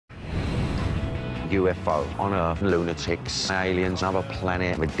UFO on Earth, lunatics, aliens, another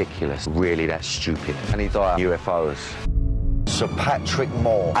planet, ridiculous, really that stupid. And Dyer, UFOs. Sir Patrick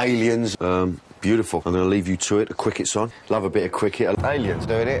Moore, aliens. Beautiful. I'm going to leave you to it. The cricket's on. Love a bit of cricket. Aliens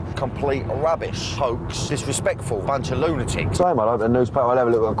doing it. Complete rubbish. Hoax. Disrespectful. Bunch of lunatics. Same, I open the newspaper, I'll have a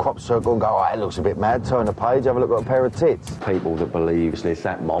look at a crop circle and go, oh, that looks a bit mad. Turn the page, have a look at a pair of tits. People that believe it's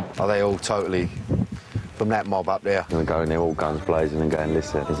that mob. Are they all totally from that mob up there? I'm going to go in there all guns blazing and going,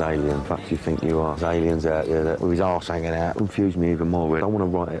 listen, there's aliens. Fuck do you think you are? There's aliens out there that with his arse hanging out. Confuse me even more. I don't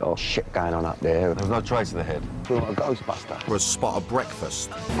want to write it off. Shit going on up there. There's no trace of the head. Feel like a Ghostbuster. For a spot of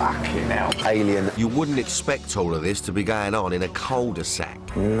breakfast. Fucking hell. Alien. You wouldn't expect all of this to be going on in a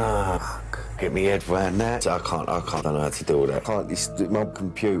cul-de-sac. No. Get me head around that. I don't know how to do all that. My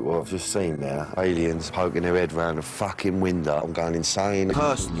computer, I've just seen now, aliens poking their head round a fucking window. I'm going insane.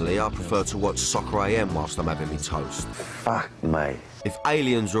 Personally, I prefer to watch Soccer AM whilst I'm having me toast. Fuck me. If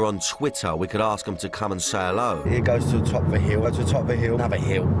aliens were on Twitter, we could ask them to come and say hello. Here goes to the top of a hill, goes to the top of a hill, another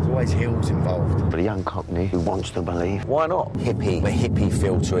hill. There's always hills involved. But a young cockney who wants to believe, why not? Hippie, a hippie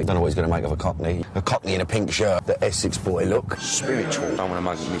feel to it. Don't know what he's going to make of a cockney. A cockney in a pink shirt, the Essex boy look. Spiritual. Don't want to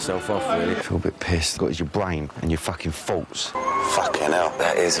mug myself off, really. I feel a bit pissed. Got your brain and your fucking faults. Fucking hell.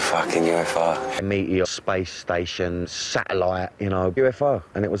 That is a fucking UFO. A meteor, space station, satellite, you know, UFO.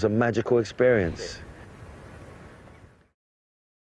 And it was a magical experience.